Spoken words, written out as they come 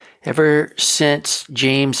Ever since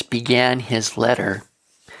James began his letter,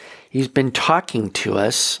 he's been talking to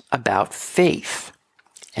us about faith.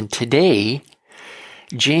 And today,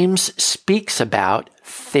 James speaks about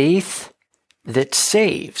faith that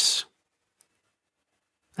saves.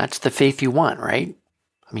 That's the faith you want, right?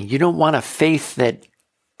 I mean, you don't want a faith that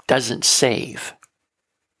doesn't save.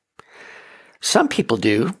 Some people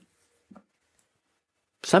do.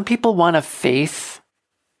 Some people want a faith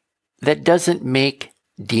that doesn't make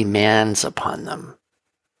demands upon them.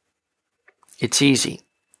 It's easy.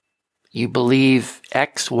 You believe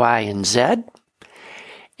X, Y, and Z,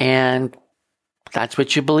 and that's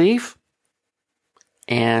what you believe,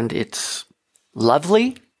 and it's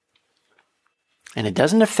lovely, and it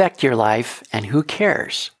doesn't affect your life, and who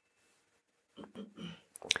cares?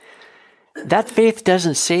 That faith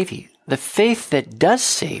doesn't save you. The faith that does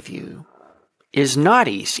save you is not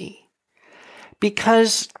easy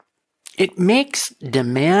because it makes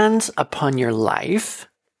demands upon your life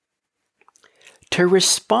to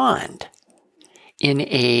respond in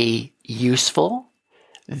a useful,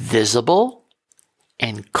 visible,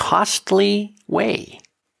 and costly way.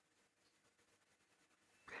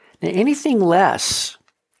 Now, anything less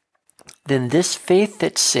than this faith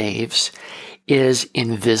that saves is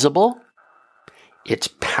invisible, it's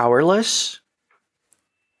powerless,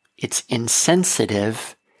 it's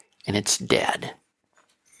insensitive, and it's dead.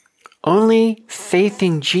 Only faith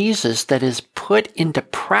in Jesus that is put into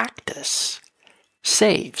practice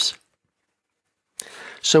saves.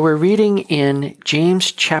 So we're reading in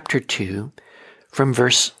James chapter 2 from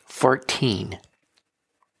verse 14.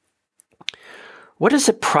 What does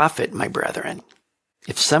it profit, my brethren,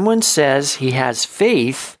 if someone says he has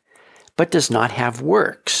faith but does not have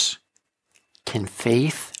works? Can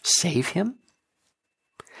faith save him?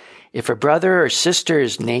 If a brother or sister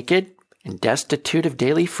is naked and destitute of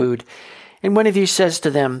daily food, and one of you says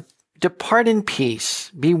to them, "Depart in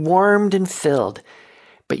peace, be warmed and filled,"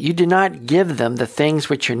 but you do not give them the things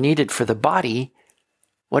which are needed for the body,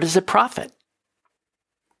 what does it profit?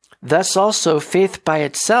 Thus also faith by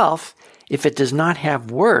itself, if it does not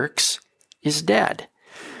have works, is dead.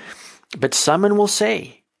 But someone will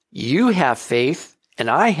say, "You have faith, and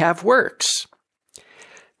I have works."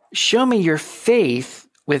 Show me your faith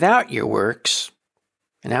without your works,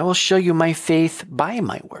 and I will show you my faith by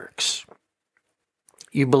my works.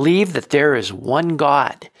 You believe that there is one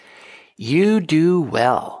God. You do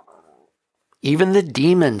well. Even the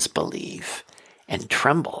demons believe and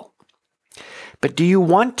tremble. But do you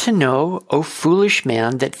want to know, O foolish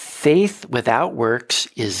man, that faith without works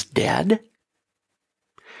is dead?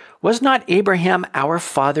 Was not Abraham our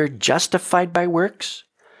father justified by works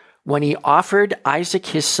when he offered Isaac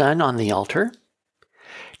his son on the altar?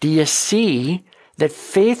 Do you see that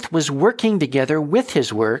faith was working together with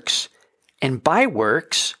his works, and by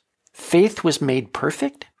works, faith was made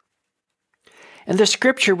perfect? And the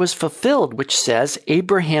scripture was fulfilled, which says,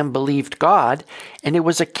 Abraham believed God, and it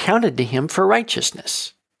was accounted to him for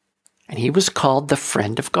righteousness. And he was called the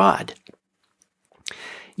friend of God.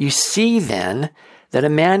 You see then that a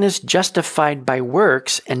man is justified by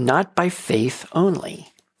works and not by faith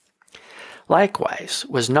only. Likewise,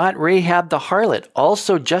 was not Rahab the harlot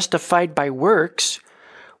also justified by works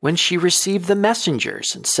when she received the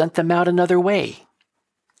messengers and sent them out another way?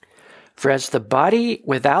 For as the body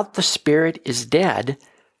without the spirit is dead,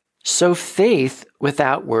 so faith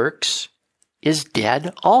without works is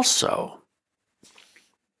dead also.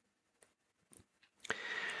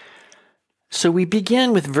 So we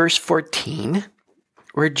begin with verse 14,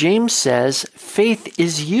 where James says faith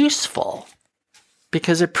is useful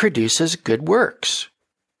because it produces good works.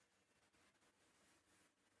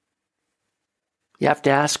 You have to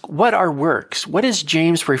ask, what are works? What is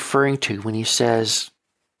James referring to when he says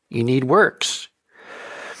you need works?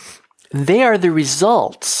 They are the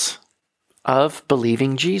results of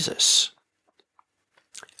believing Jesus.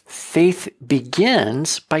 Faith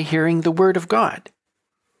begins by hearing the word of God.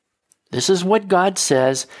 This is what God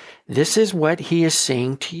says. This is what he is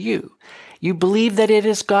saying to you. You believe that it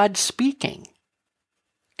is God speaking.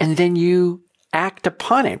 And then you act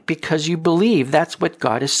upon it because you believe that's what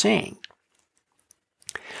God is saying.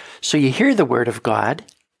 So you hear the word of God.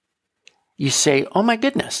 You say, oh my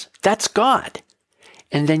goodness, that's God.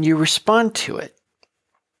 And then you respond to it.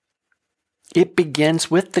 It begins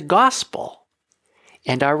with the gospel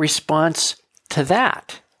and our response to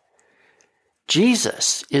that.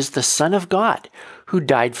 Jesus is the Son of God who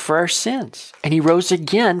died for our sins, and he rose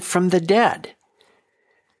again from the dead.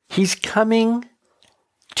 He's coming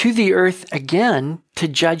to the earth again to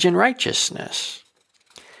judge in righteousness.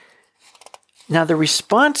 Now, the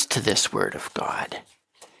response to this word of God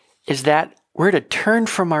is that we're to turn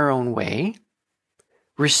from our own way,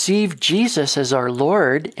 receive Jesus as our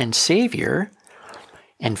Lord and Savior,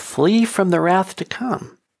 and flee from the wrath to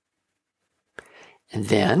come. And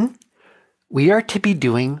then we are to be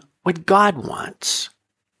doing what God wants,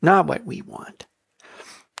 not what we want.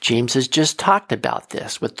 James has just talked about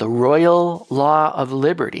this with the royal law of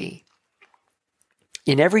liberty.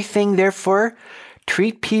 In everything, therefore,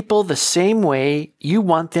 treat people the same way you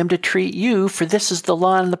want them to treat you, for this is the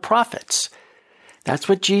law and the prophets. That's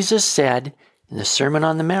what Jesus said in the Sermon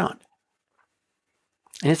on the Mount.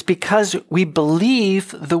 And it's because we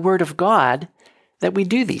believe the Word of God that we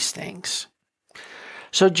do these things.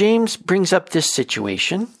 So James brings up this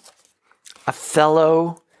situation. A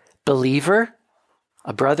fellow believer,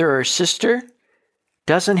 a brother or sister,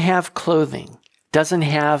 doesn't have clothing, doesn't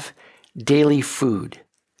have daily food.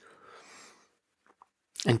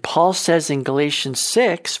 And Paul says in Galatians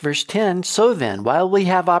 6, verse 10, so then, while we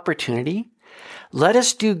have opportunity, let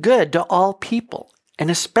us do good to all people,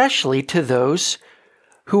 and especially to those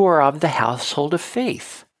who are of the household of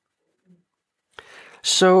faith.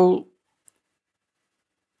 So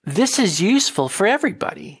this is useful for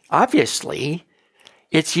everybody. Obviously,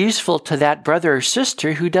 it's useful to that brother or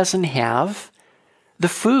sister who doesn't have the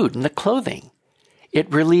food and the clothing.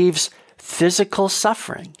 It relieves physical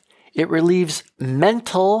suffering. It relieves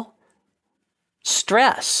mental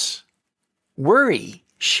stress, worry,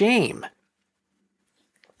 shame.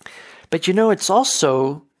 But it's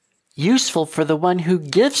also useful for the one who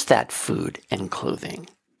gives that food and clothing.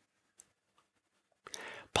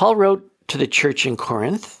 Paul wrote to the church in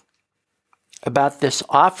Corinth about this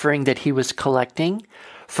offering that he was collecting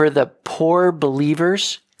for the poor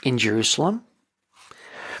believers in Jerusalem.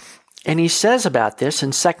 And he says about this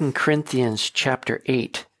in 2 Corinthians chapter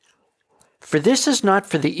 8, for this is not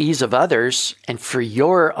for the ease of others and for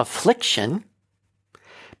your affliction,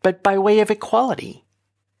 but by way of equality.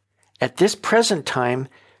 At this present time,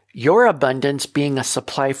 your abundance being a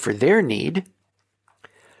supply for their need,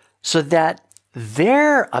 so that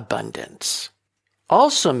their abundance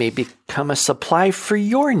also may become a supply for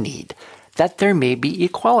your need, that there may be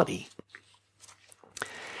equality.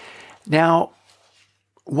 Now,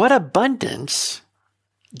 what abundance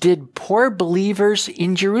did poor believers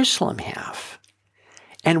in Jerusalem have?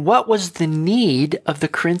 And what was the need of the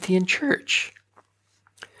Corinthian church?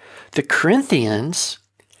 The Corinthians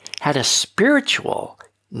had a spiritual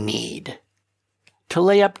need to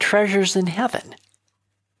lay up treasures in heaven.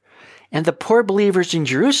 And the poor believers in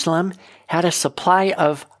Jerusalem had a supply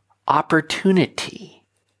of opportunity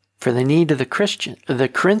for the need of the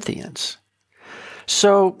Corinthians.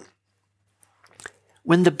 So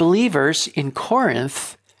when the believers in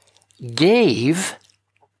Corinth gave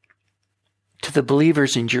to the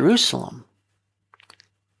believers in Jerusalem,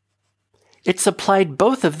 it supplied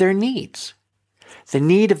both of their needs. The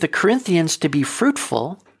need of the Corinthians to be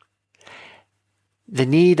fruitful, the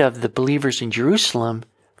need of the believers in Jerusalem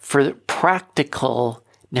for practical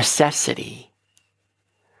necessity.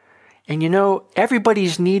 And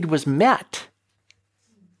everybody's need was met.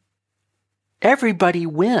 Everybody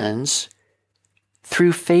wins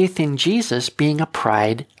through faith in Jesus being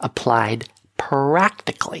applied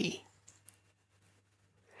practically.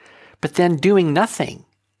 But then doing nothing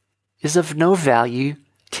is of no value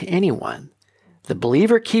to anyone. The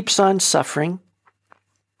believer keeps on suffering,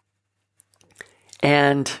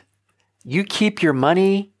 and you keep your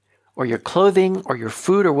money or your clothing or your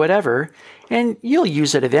food or whatever, and you'll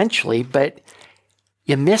use it eventually, but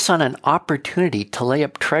you miss on an opportunity to lay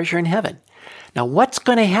up treasure in heaven. Now, what's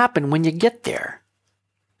going to happen when you get there?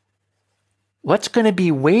 What's going to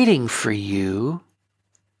be waiting for you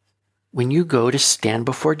when you go to stand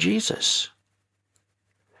before Jesus?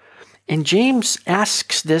 And James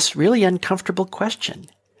asks this really uncomfortable question.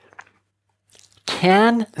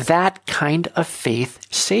 Can that kind of faith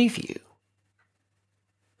save you?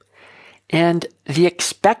 And the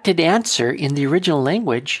expected answer in the original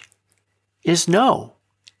language is no,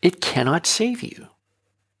 it cannot save you.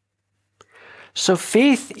 So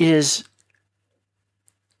faith is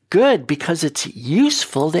good because it's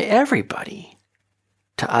useful to everybody,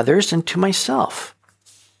 to others and to myself.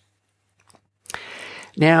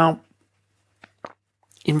 Now,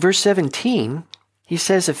 in verse 17, he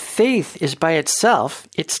says, if faith is by itself,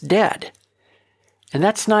 it's dead. And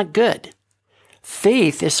that's not good.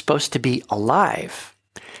 Faith is supposed to be alive.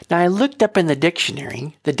 Now, I looked up in the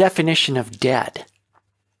dictionary the definition of dead.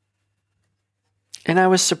 And I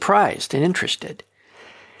was surprised and interested.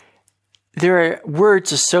 There are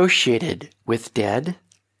words associated with dead.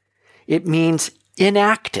 It means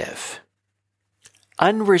inactive,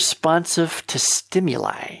 unresponsive to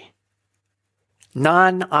stimuli,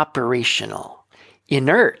 non-operational,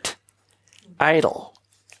 inert, idle,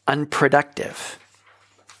 unproductive.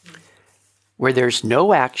 Where there's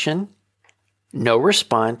no action, no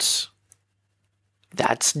response,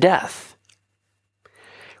 that's death.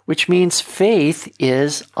 Which means faith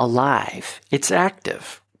is alive. It's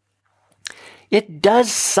active. It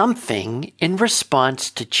does something in response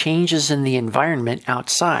to changes in the environment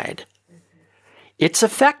outside. It's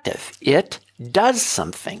effective. It does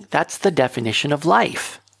something. That's the definition of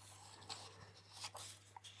life.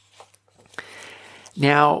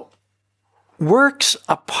 Now, works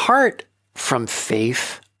apart from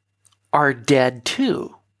faith are dead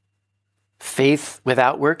too. Faith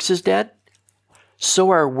without works is dead.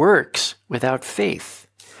 So are works without faith.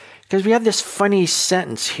 Because we have this funny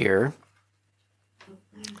sentence here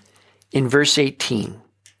in verse 18.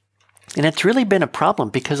 And it's really been a problem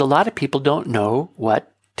because a lot of people don't know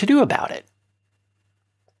what to do about it.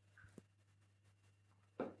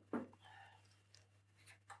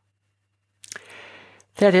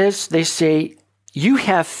 That is, they say, you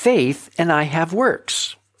have faith and I have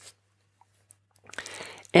works.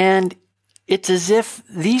 And it's as if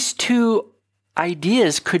these two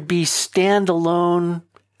ideas could be standalone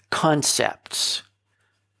concepts.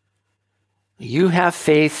 You have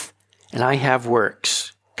faith and I have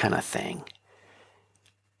works, kind of thing.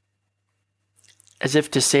 As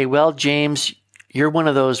if to say, well, James, you're one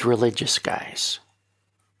of those religious guys.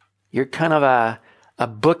 You're kind of a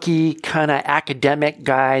booky, kind of academic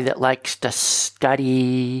guy that likes to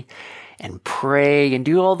study and pray and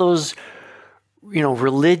do all those,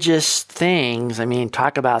 religious things. I mean,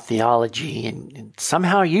 talk about theology, and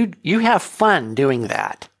somehow you have fun doing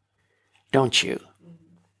that, don't you?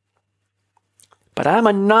 But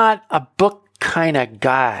I'm not a book kind of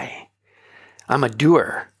guy. I'm a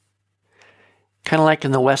doer. Kind of like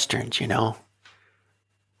in the Westerns,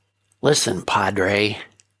 Listen, Padre,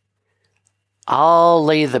 I'll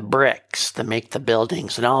lay the bricks that make the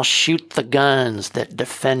buildings, and I'll shoot the guns that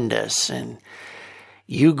defend us, and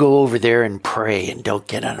you go over there and pray and don't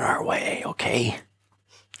get in our way, okay?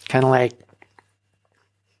 Kind of like,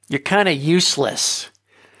 you're kind of useless.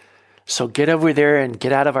 So get over there and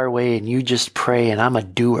get out of our way, and you just pray, and I'm a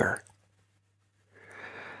doer.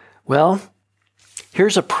 Well,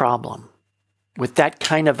 here's a problem with that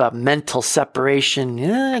kind of a mental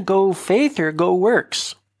separation. Go faith or go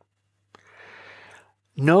works.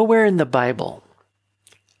 Nowhere in the Bible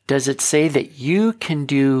does it say that you can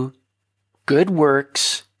do good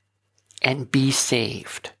works and be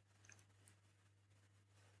saved.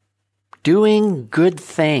 Doing good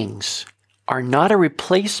things are not a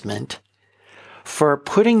replacement for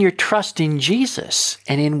putting your trust in Jesus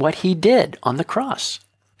and in what he did on the cross.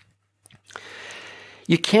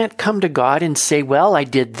 You can't come to God and say, well, I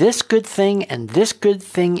did this good thing and this good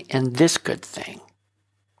thing and this good thing.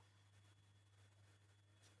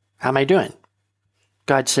 How am I doing?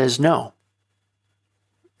 God says no.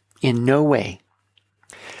 In no way.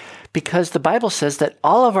 Because the Bible says that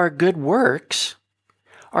all of our good works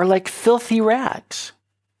are like filthy rags.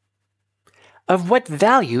 Of what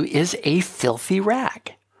value is a filthy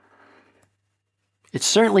rag? It's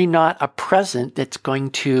certainly not a present that's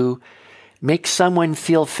going to make someone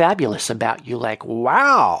feel fabulous about you, like,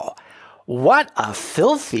 wow, what a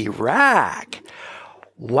filthy rag.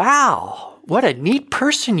 Wow, what a neat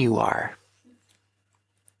person you are.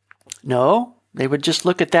 No, they would just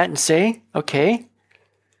look at that and say, okay,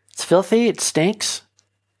 it's filthy, it stinks,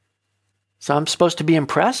 so I'm supposed to be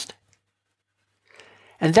impressed?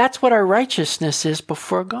 And that's what our righteousness is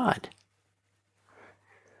before God.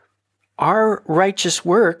 Our righteous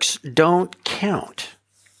works don't count.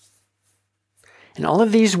 And all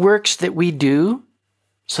of these works that we do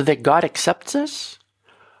so that God accepts us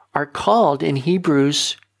are called in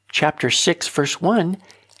Hebrews chapter 6, verse 1,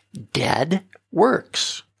 dead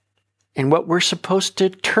works. And what we're supposed to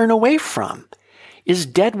turn away from is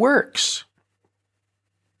dead works.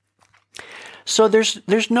 So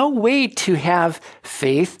there's no way to have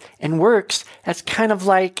faith and works as kind of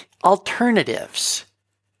like alternatives.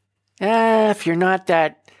 If you're not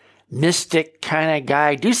that mystic kind of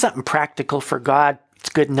guy, do something practical for God, it's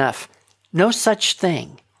good enough. No such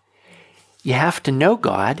thing. You have to know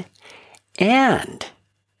God, and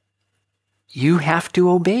you have to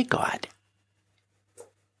obey God.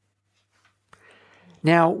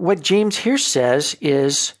 Now, what James here says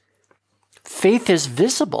is faith is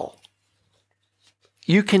visible.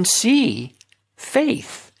 You can see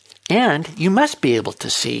faith, and you must be able to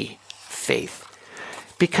see faith.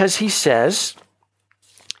 Because he says,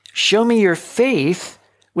 show me your faith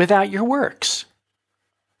without your works.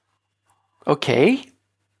 Okay,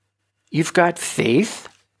 you've got faith.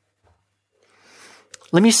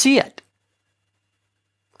 Let me see it.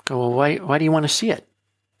 Go, well, why do you want to see it?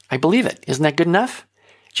 I believe it. Isn't that good enough?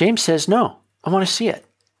 James says, no, I want to see it.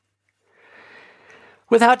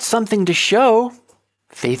 Without something to show,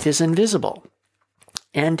 faith is invisible.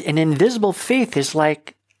 And an invisible faith is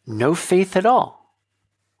like no faith at all.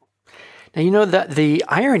 Now, you know, the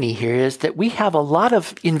irony here is that we have a lot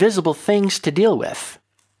of invisible things to deal with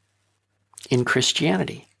in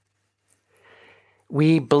Christianity.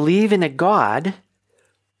 We believe in a God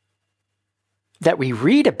that we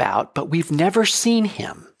read about, but we've never seen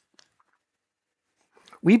him.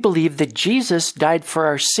 We believe that Jesus died for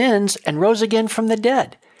our sins and rose again from the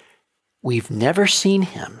dead. We've never seen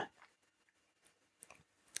him.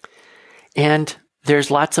 And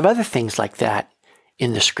there's lots of other things like that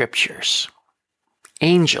in the scriptures.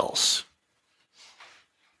 Angels,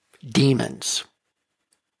 demons,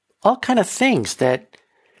 all kind of things that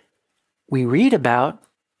we read about,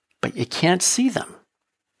 but you can't see them.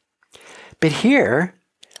 But here,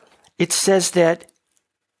 it says that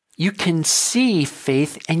you can see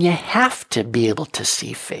faith and you have to be able to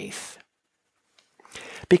see faith.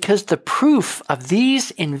 Because the proof of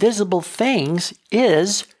these invisible things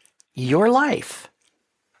is your life.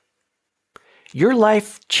 Your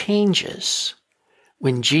life changes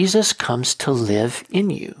when Jesus comes to live in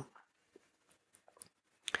you.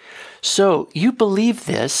 So you believe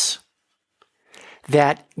this,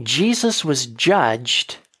 that Jesus was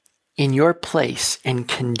judged in your place and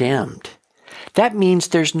condemned. That means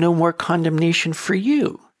there's no more condemnation for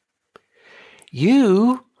you.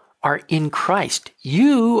 You are in Christ.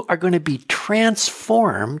 You are going to be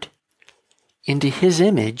transformed into his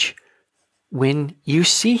image when you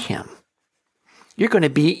see him. You're going to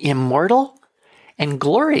be immortal and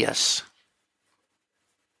glorious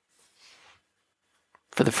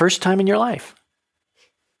for the first time in your life.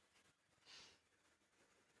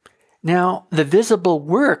 Now, the visible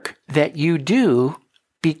work that you do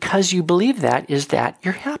because you believe that is that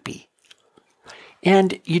you're happy.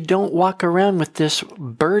 And you don't walk around with this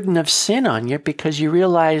burden of sin on you because you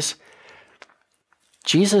realize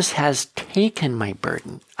Jesus has taken my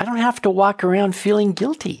burden. I don't have to walk around feeling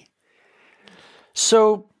guilty.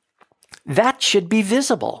 So that should be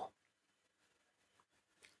visible.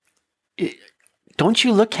 Don't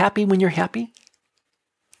you look happy when you're happy?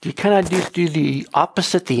 Do you kind of do the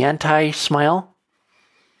opposite, the anti-smile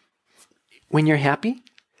when you're happy?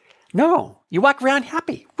 No, you walk around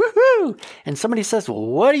happy. Woohoo! And somebody says, well,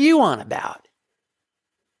 what are you on about?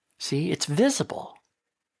 See, it's visible.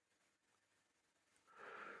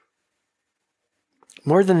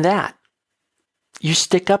 More than that, you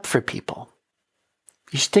stick up for people.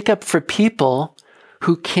 You stick up for people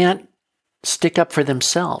who can't stick up for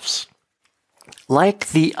themselves, like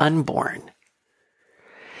the unborn.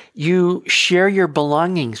 You share your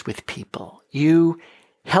belongings with people. You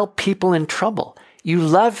help people in trouble. You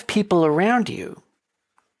love people around you.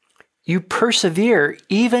 You persevere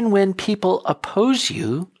even when people oppose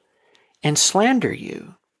you and slander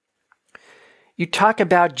you. You talk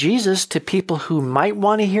about Jesus to people who might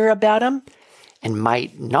want to hear about him and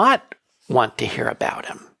might not want to hear about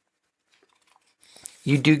him.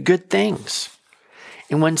 You do good things.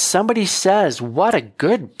 And when somebody says, what a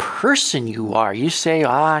good person you are, you say,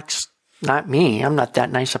 it's not me. I'm not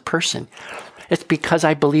that nice a person. It's because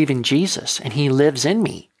I believe in Jesus and he lives in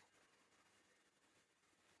me.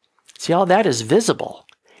 See, all that is visible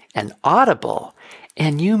and audible,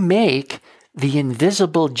 and you make the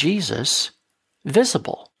invisible Jesus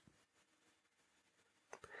visible.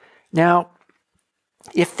 Now,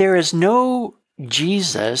 if there is no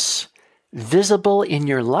Jesus visible in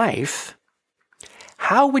your life,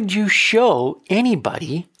 how would you show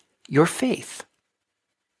anybody your faith?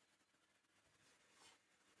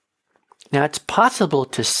 Now, it's possible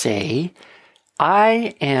to say,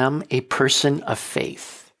 I am a person of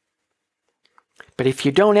faith. But if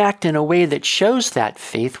you don't act in a way that shows that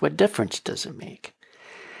faith, what difference does it make?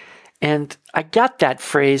 And I got that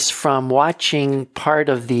phrase from watching part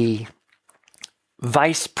of the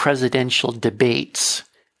vice presidential debates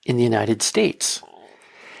in the United States.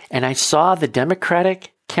 And I saw the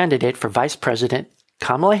Democratic candidate for vice president,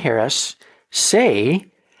 Kamala Harris, say,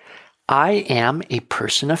 I am a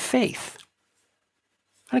person of faith.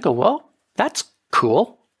 I go, well, that's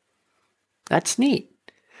cool. That's neat.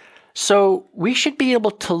 So we should be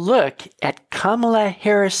able to look at Kamala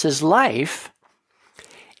Harris's life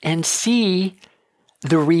and see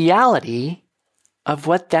the reality of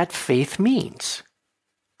what that faith means.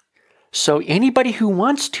 So anybody who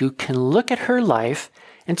wants to can look at her life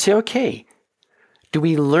and say, okay, do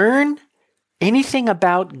we learn anything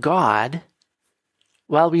about God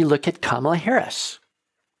while we look at Kamala Harris?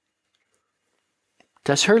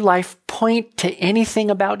 Does her life point to anything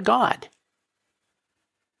about God?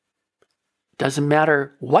 Doesn't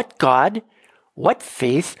matter what God, what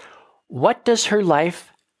faith, what does her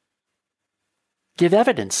life give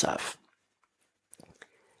evidence of?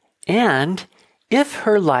 And if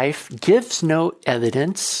her life gives no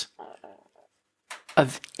evidence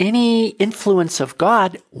of any influence of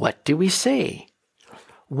God, what do we say?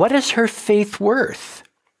 What is her faith worth?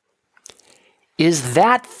 Is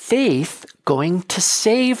that faith going to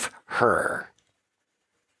save her?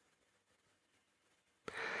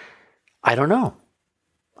 I don't know.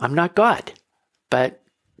 I'm not God. But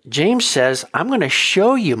James says, I'm going to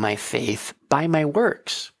show you my faith by my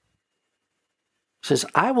works. He says,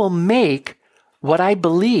 I will make what I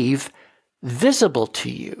believe visible to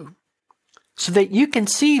you so that you can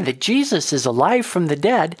see that Jesus is alive from the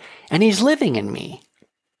dead and he's living in me.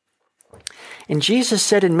 And Jesus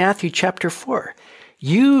said in Matthew chapter 4,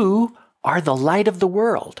 you are the light of the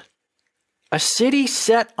world. A city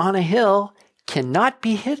set on a hill cannot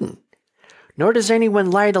be hidden, nor does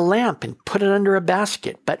anyone light a lamp and put it under a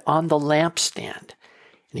basket, but on the lampstand.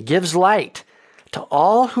 And it gives light to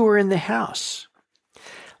all who are in the house.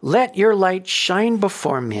 Let your light shine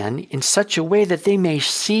before men in such a way that they may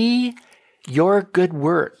see your good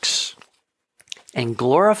works and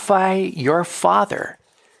glorify your Father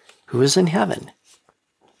who is in heaven.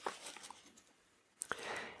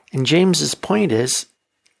 And James's point is,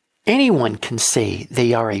 anyone can say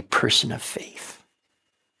they are a person of faith.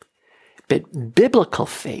 But biblical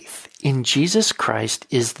faith in Jesus Christ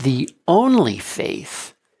is the only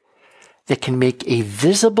faith that can make a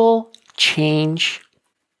visible change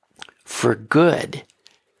for good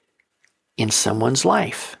in someone's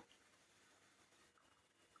life.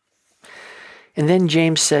 And then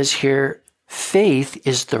James says here, faith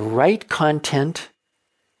is the right content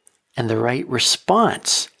and the right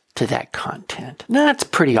response to that content. Now, that's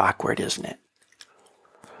pretty awkward, isn't it?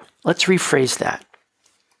 Let's rephrase that.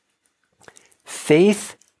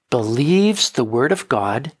 Faith believes the word of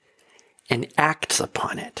God and acts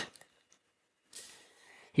upon it.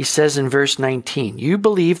 He says in verse 19, you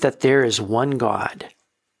believe that there is one God.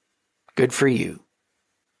 Good for you.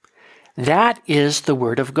 That is the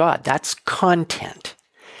word of God. That's content.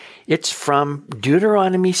 It's from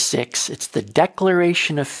Deuteronomy 6. It's the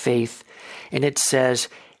declaration of faith. And it says,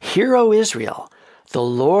 hear, O Israel, the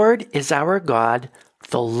Lord is our God.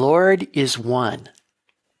 The Lord is one.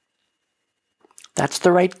 That's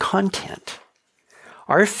the right content.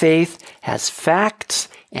 Our faith has facts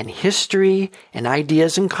and history and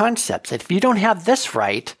ideas and concepts. If you don't have this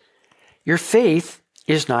right, your faith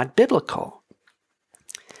is not biblical.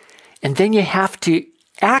 And then you have to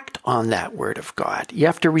act on that word of God. You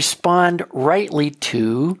have to respond rightly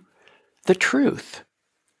to the truth.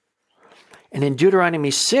 And in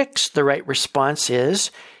Deuteronomy 6, the right response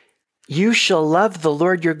is, you shall love the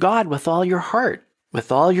Lord your God with all your heart,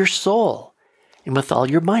 with all your soul, and with all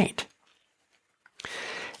your might.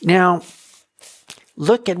 Now,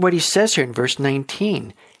 look at what he says here in verse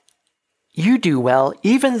 19. You do well,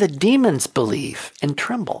 even the demons believe and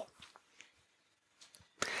tremble.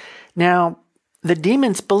 Now, the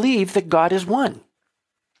demons believe that God is one.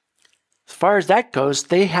 As far as that goes,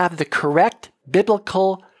 they have the correct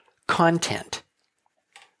biblical content.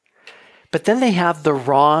 But then they have the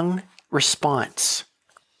wrong response.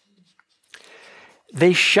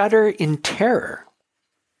 They shudder in terror.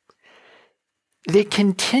 They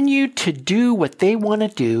continue to do what they want to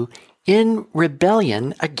do in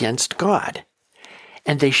rebellion against God.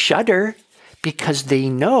 And they shudder because they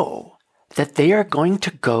know that they are going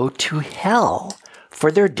to go to hell for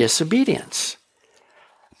their disobedience.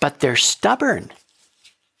 But they're stubborn.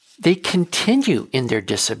 They continue in their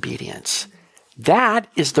disobedience. That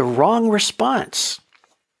is the wrong response.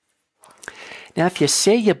 Now, if you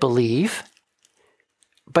say you believe,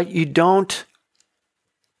 but you don't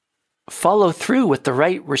follow through with the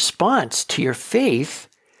right response to your faith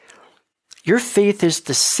is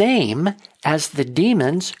the same as the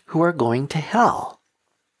demons who are going to hell.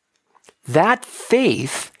 That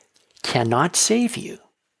faith cannot save you.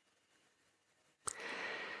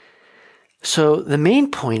 So the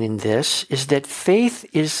main point in this is that faith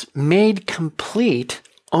is made complete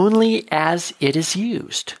only as it is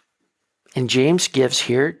used. And James gives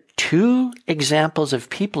here two examples of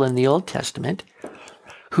people in the Old Testament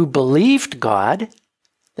who believed God,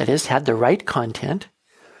 that is, had the right content,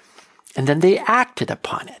 and then they acted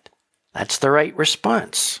upon it. That's the right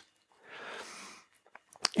response.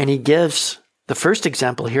 And he gives the first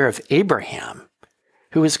example here of Abraham,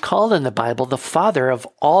 who is called in the Bible the father of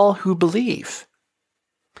all who believe.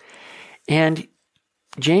 And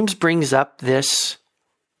James brings up this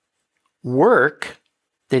work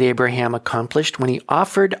that Abraham accomplished when he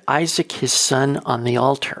offered Isaac his son on the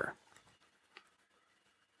altar.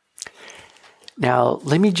 Now,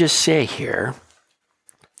 let me just say here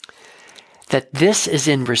that this is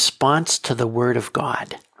in response to the word of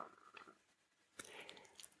God.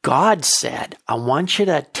 God said, I want you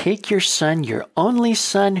to take your son, your only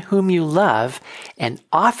son whom you love, and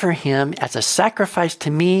offer him as a sacrifice to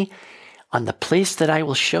me on the place that I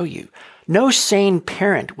will show you. No sane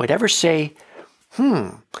parent would ever say,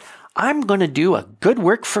 I'm going to do a good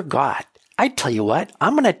work for God. I tell you what,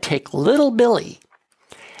 I'm going to take little Billy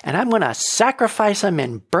and I'm going to sacrifice him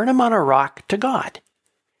and burn him on a rock to God.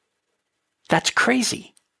 That's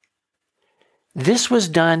crazy. This was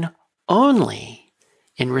done only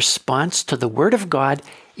in response to the word of God.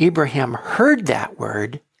 Abraham heard that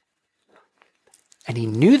word and he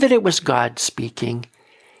knew that it was God speaking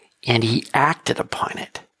and he acted upon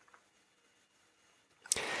it.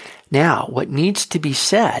 Now, what needs to be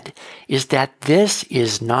said is that this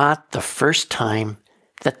is not the first time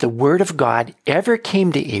that the word of God ever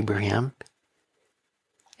came to Abraham,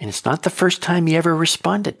 and it's not the first time he ever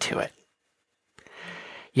responded to it.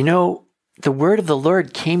 You know, the word of the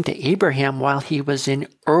Lord came to Abraham while he was in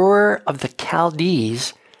Ur of the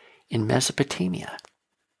Chaldees in Mesopotamia,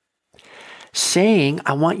 saying,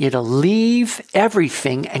 I want you to leave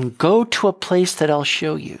everything and go to a place that I'll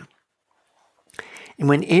show you. And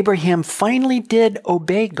when Abraham finally did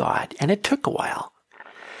obey God, and it took a while,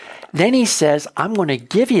 then he says, I'm going to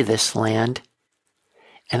give you this land,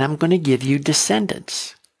 and I'm going to give you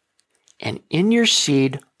descendants. And in your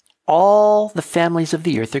seed, all the families of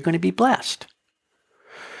the earth are going to be blessed.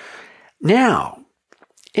 Now,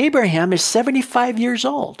 Abraham is 75 years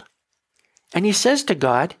old, and he says to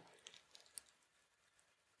God,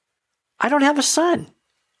 I don't have a son.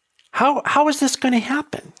 How is this going to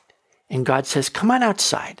happen? And God says, come on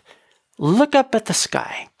outside. Look up at the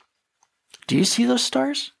sky. Do you see those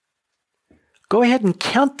stars? Go ahead and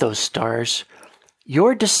count those stars.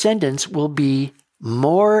 Your descendants will be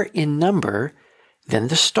more in number than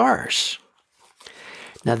the stars.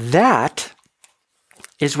 Now that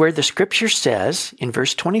is where the scripture says in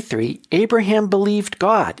verse 23, Abraham believed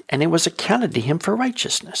God and it was accounted to him for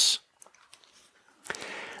righteousness.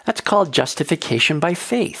 That's called justification by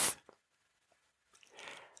faith.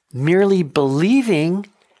 Merely believing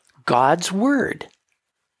God's word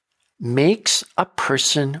makes a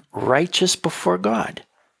person righteous before God.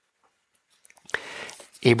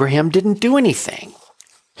 Abraham didn't do anything.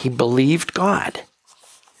 He believed God.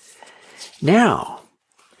 Now,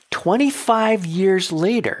 25 years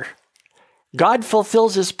later, God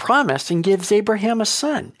fulfills his promise and gives Abraham a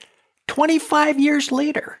son. 25 years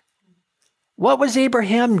later. What was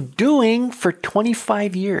Abraham doing for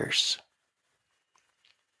 25 years?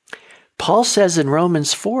 Paul says in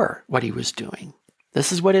Romans 4 what he was doing.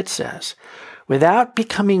 This is what it says. Without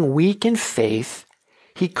becoming weak in faith,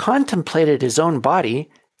 he contemplated his own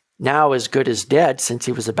body, now as good as dead since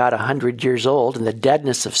he was about 100 years old in the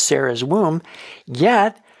deadness of Sarah's womb.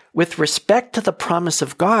 Yet, with respect to the promise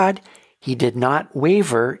of God, he did not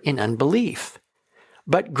waver in unbelief,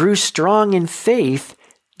 but grew strong in faith,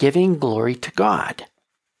 giving glory to God.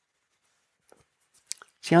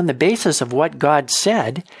 See, on the basis of what God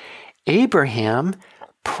said, Abraham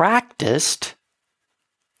practiced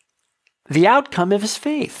the outcome of his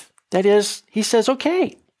faith. That is, he says,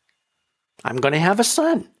 okay, I'm going to have a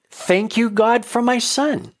son. Thank you, God, for my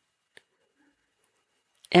son.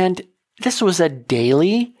 And this was a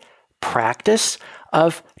daily practice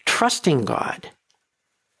of trusting God.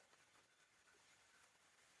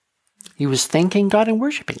 He was thanking God and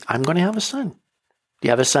worshiping. I'm going to have a son. Do you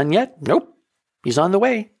have a son yet? Nope. He's on the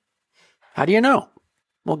way. How do you know?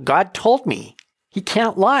 Well, God told me. He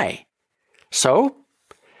can't lie. So,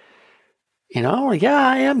 yeah,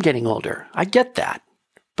 I am getting older. I get that.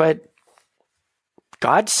 But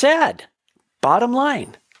God said, bottom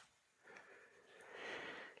line.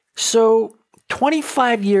 So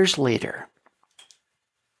 25 years later,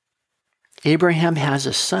 Abraham has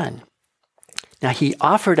a son. Now he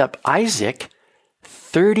offered up Isaac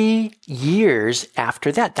 30 years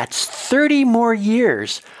after that. That's 30 more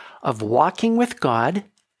years of walking with God,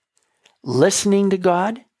 listening to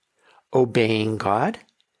God, obeying God.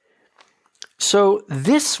 So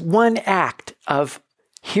this one act of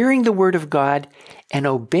hearing the word of God and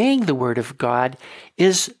obeying the word of God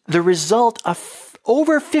is the result of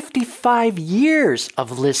over 55 years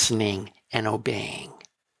of listening and obeying.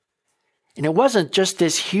 And it wasn't just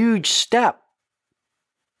this huge step.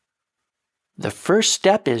 The first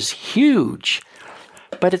step is huge,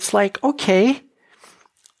 but it's like, okay,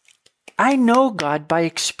 I know God by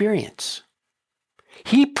experience.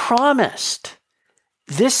 He promised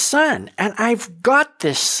this son, and I've got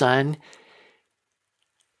this son.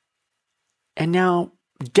 And now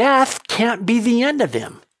death can't be the end of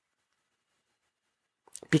him.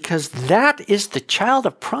 Because that is the child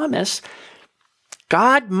of promise.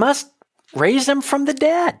 God must raise him from the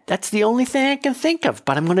dead. That's the only thing I can think of,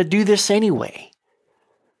 but I'm going to do this anyway.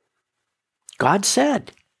 God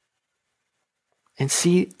said. And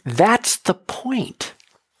see, that's the point.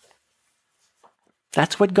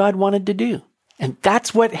 That's what God wanted to do. And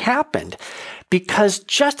that's what happened. Because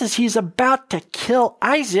just as he's about to kill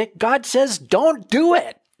Isaac, God says, don't do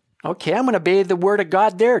it. Okay, I'm going to obey the word of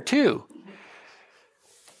God there too.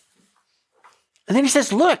 And then he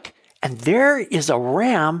says, look, and there is a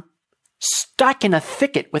ram stuck in a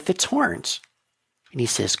thicket with its horns. And he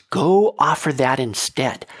says, go offer that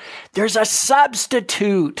instead. There's a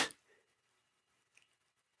substitute.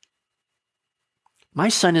 My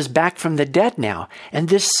son is back from the dead now, and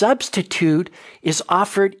this substitute is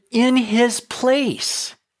offered in his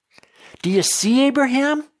place. Do you see,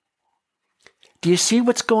 Abraham? Do you see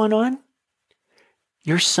what's going on?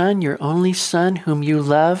 Your son, your only son whom you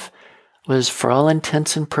love, was for all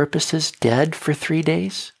intents and purposes dead for 3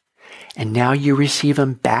 days, and now you receive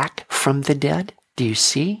him back from the dead. Do you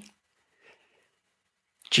see?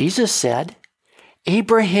 Jesus said,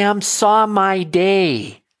 Abraham saw my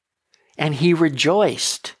day, and he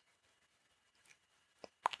rejoiced.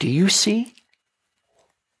 Do you see?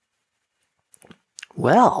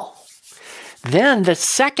 Well, then the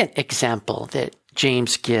second example that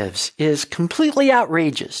James gives is completely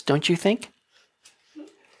outrageous, don't you think?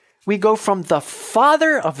 We go from the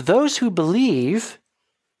father of those who believe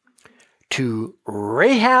to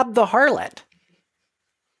Rahab the harlot.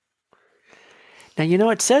 Now, you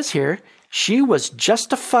know, it says here, she was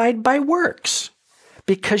justified by works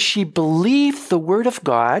because she believed the word of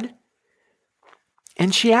God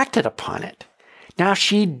and she acted upon it. Now,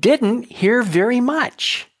 she didn't hear very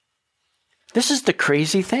much. This is the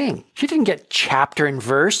crazy thing. She didn't get chapter and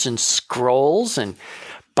verse and scrolls and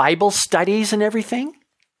Bible studies and everything.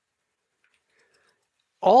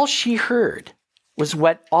 All she heard was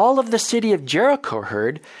what all of the city of Jericho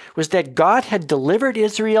heard, was that God had delivered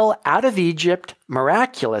Israel out of Egypt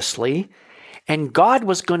miraculously, and God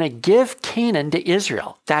was going to give Canaan to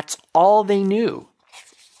Israel. That's all they knew.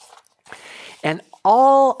 And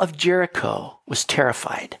all of Jericho was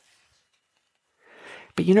terrified.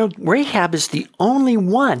 But you know, Rahab is the only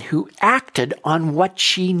one who acted on what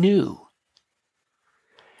she knew.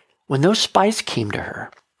 When those spies came to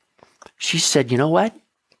her, she said, you know what?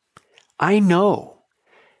 I know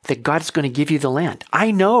that God's going to give you the land.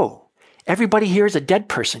 I know. Everybody here is a dead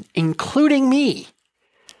person, including me.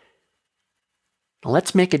 Now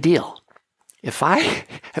let's make a deal. If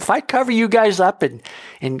I cover you guys up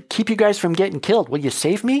and keep you guys from getting killed, will you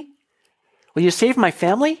save me? Will you save my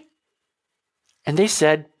family? And they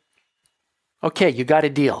said, okay, you got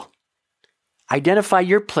a deal. Identify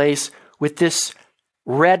your place with this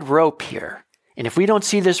red rope here. And if we don't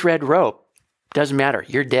see this red rope, doesn't matter,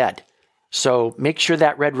 you're dead. So make sure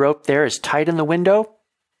that red rope there is tied in the window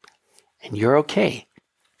and you're okay.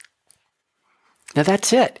 Now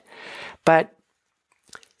that's it. But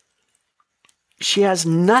she has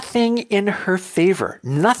nothing in her favor,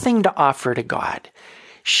 nothing to offer to God.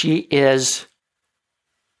 She is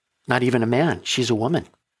not even a man. She's a woman.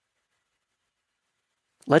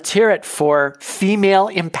 Let's hear it for female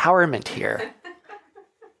empowerment here.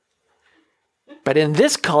 But in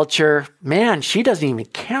this culture, man, she doesn't even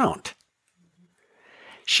count.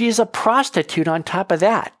 She's a prostitute on top of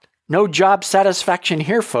that. No job satisfaction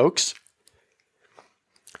here, folks.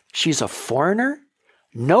 She's a foreigner,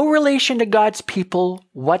 no relation to God's people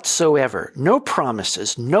whatsoever, no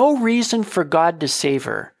promises, no reason for God to save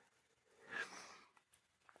her.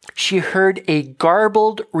 She heard a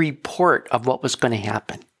garbled report of what was going to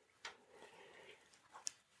happen.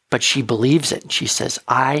 But she believes it. She says,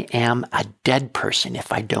 I am a dead person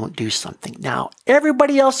if I don't do something. Now,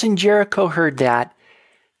 everybody else in Jericho heard that.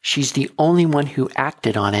 She's the only one who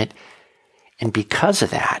acted on it. And because of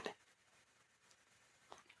that,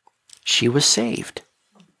 she was saved.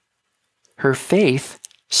 Her faith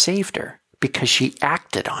saved her because she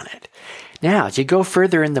acted on it. Now, as you go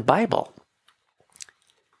further in the Bible,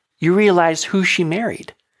 you realize who she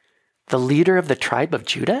married. The leader of the tribe of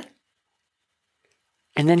Judah.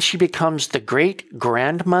 And then she becomes the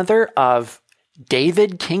great-grandmother of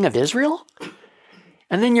David, king of Israel.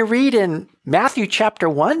 And then you read in Matthew chapter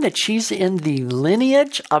 1 that she's in the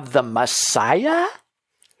lineage of the Messiah.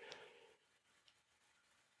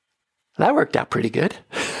 That worked out pretty good.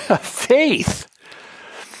 Faith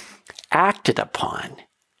acted upon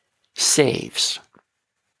saves.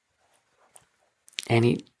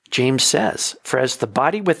 And James says, for as the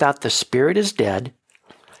body without the spirit is dead,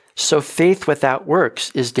 so faith without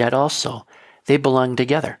works is dead also. They belong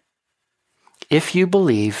together. If you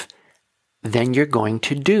believe, then you're going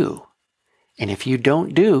to do. And if you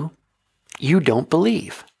don't do, you don't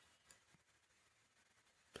believe.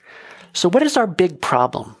 So what is our big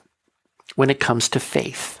problem when it comes to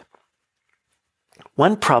faith?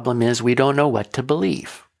 One problem is we don't know what to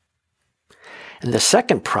believe. And the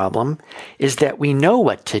second problem is that we know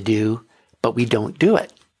what to do, but we don't do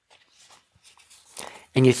it.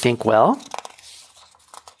 And you think, well,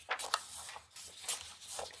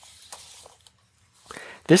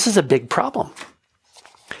 this is a big problem.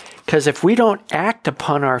 Because if we don't act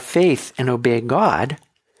upon our faith and obey God,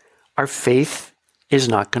 our faith is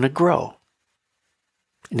not going to grow.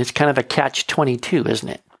 And it's kind of a catch-22, isn't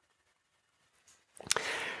it?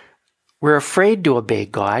 We're afraid to obey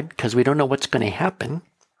God because we don't know what's going to happen.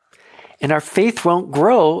 And our faith won't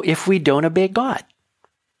grow if we don't obey God.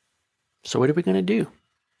 So what are we going to do?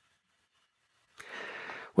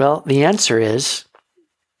 Well, the answer is,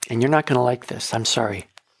 and you're not going to like this, I'm sorry.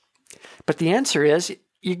 But the answer is,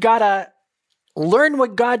 you got to learn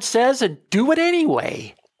what God says and do it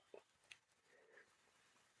anyway.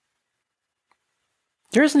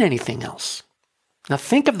 There isn't anything else. Now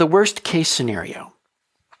think of the worst case scenario,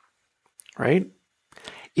 right?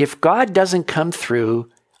 If God doesn't come through,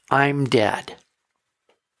 I'm dead.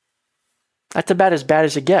 That's about as bad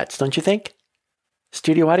as it gets, don't you think?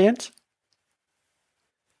 Studio audience?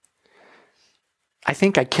 I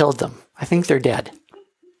think I killed them. I think they're dead.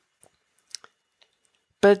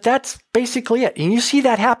 But that's basically it. And you see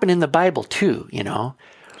that happen in the Bible too, you know.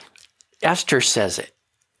 Esther says it.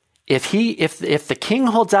 If the king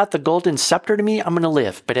holds out the golden scepter to me, I'm going to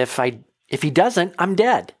live. But if he doesn't, I'm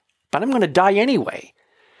dead. But I'm going to die anyway.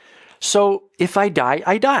 So if I die,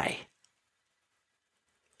 I die.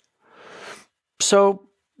 So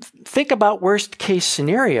think about worst case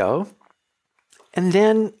scenario and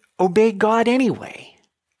then obey God anyway.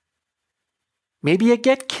 Maybe you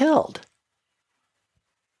get killed.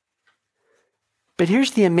 But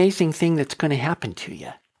here's the amazing thing that's going to happen to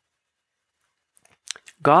you.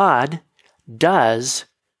 God does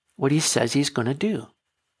what he says he's going to do.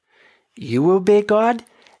 You obey God,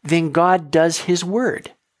 then God does his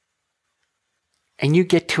word. And you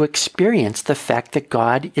get to experience the fact that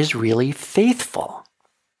God is really faithful.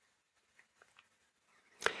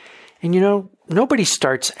 And you know, nobody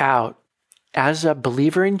starts out as a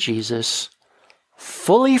believer in Jesus,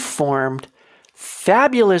 fully formed,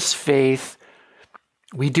 fabulous faith.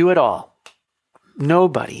 We do it all.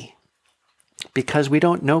 Nobody. Because we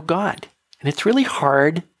don't know God. And it's really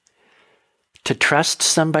hard to trust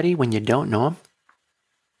somebody when you don't know them.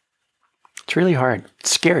 It's really hard.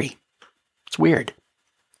 It's scary. It's weird.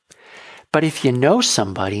 But if you know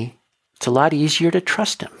somebody, it's a lot easier to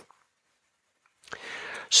trust him.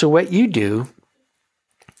 So what you do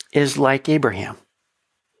is like Abraham.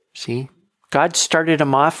 See? God started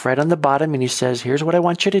him off right on the bottom and he says, here's what I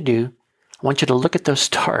want you to do. I want you to look at those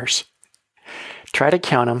stars. Try to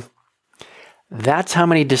count them. That's how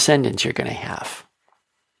many descendants you're going to have.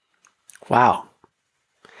 Wow.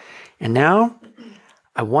 And now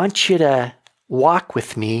I want you to walk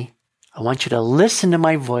with me. I want you to listen to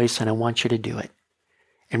my voice and I want you to do it.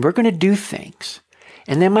 And we're going to do things.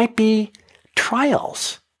 And there might be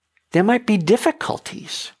trials. There might be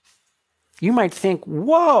difficulties. You might think,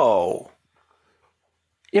 whoa,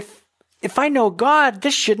 if I know God,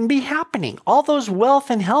 this shouldn't be happening. All those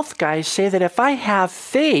wealth and health guys say that if I have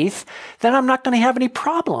faith, then I'm not going to have any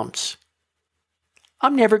problems.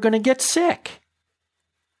 I'm never going to get sick.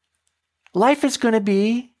 Life is going to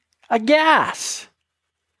be a gas.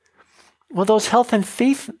 Well, those health and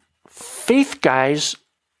faith guys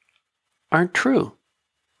aren't true.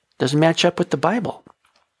 Doesn't match up with the Bible.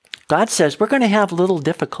 God says we're going to have little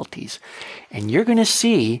difficulties, and you're going to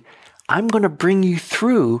see I'm going to bring you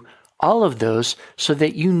through all of those so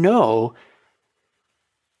that you know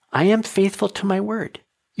I am faithful to my word.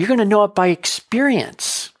 You're going to know it by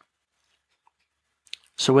experience.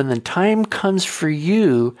 So when the time comes for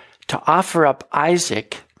you to offer up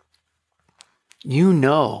Isaac, you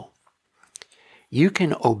know you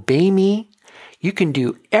can obey me. You can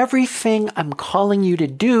do everything I'm calling you to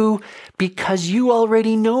do because you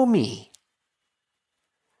already know me.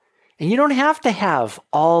 And you don't have to have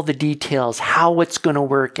all the details, how it's going to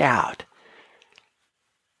work out.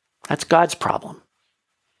 That's God's problem.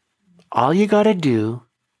 All you got to do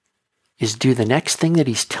is do the next thing that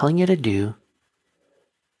he's telling you to do.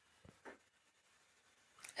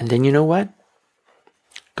 And then you know what?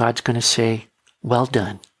 God's going to say, well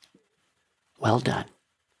done. Well done.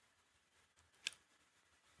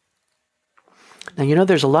 Now,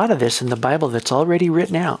 there's a lot of this in the Bible that's already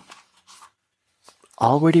written out.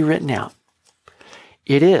 Already written out.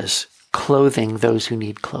 It is clothing those who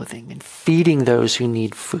need clothing and feeding those who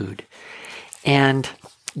need food and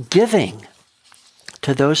giving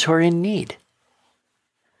to those who are in need.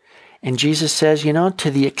 And Jesus says,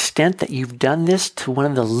 to the extent that you've done this to one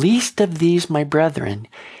of the least of these, my brethren,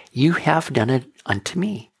 you have done it unto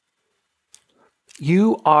me.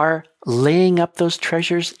 You are laying up those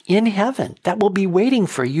treasures in heaven that will be waiting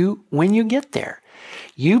for you when you get there.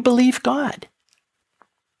 You believe God.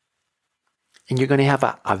 And you're going to have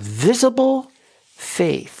a visible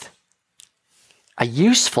faith, a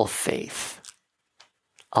useful faith,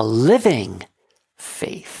 a living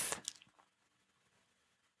faith,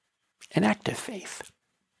 an active faith.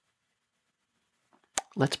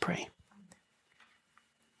 Let's pray.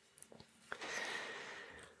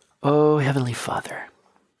 Oh, Heavenly Father,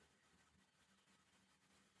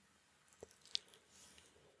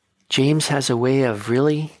 James has a way of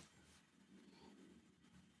really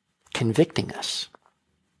convicting us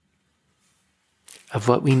of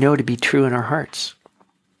what we know to be true in our hearts.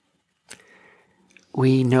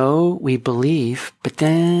 We know, we believe, but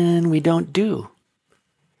then we don't do,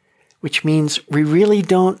 which means we really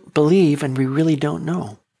don't believe and we really don't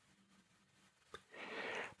know.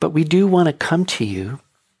 But we do want to come to you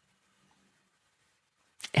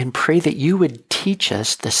and pray that you would teach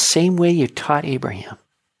us the same way you taught Abraham,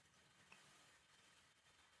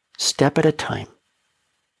 step at a time.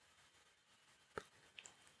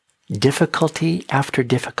 Difficulty after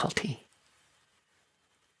difficulty.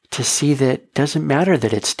 To see that it doesn't matter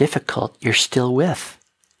that it's difficult, you're still with.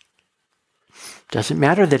 Doesn't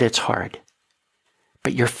matter that it's hard,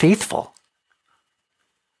 but you're faithful.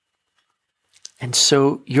 And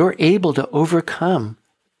so you're able to overcome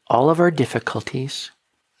all of our difficulties,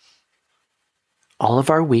 all of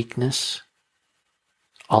our weakness,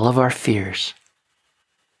 all of our fears.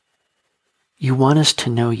 You want us to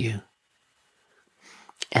know you.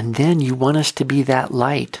 And then you want us to be that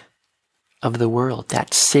light of the world,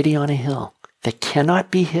 that city on a hill that cannot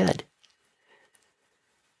be hid.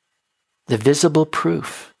 The visible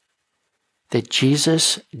proof that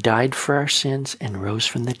Jesus died for our sins and rose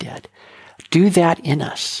from the dead. Do that in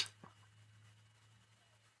us.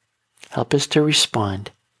 Help us to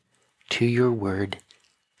respond to your word,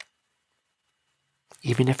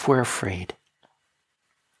 even if we're afraid.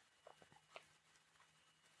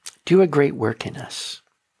 Do a great work in us.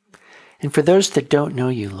 And for those that don't know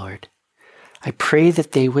you, Lord, I pray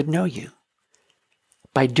that they would know you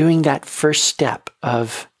by doing that first step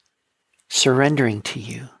of surrendering to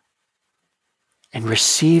you and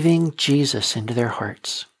receiving Jesus into their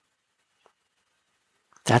hearts.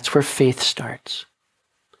 That's where faith starts.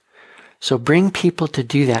 So bring people to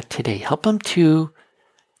do that today. Help them to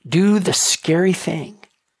do the scary thing.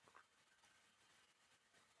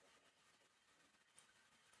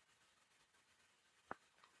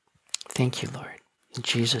 Thank you, Lord. In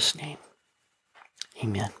Jesus' name,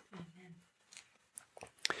 amen.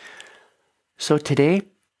 So today,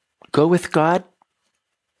 go with God,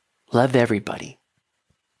 love everybody.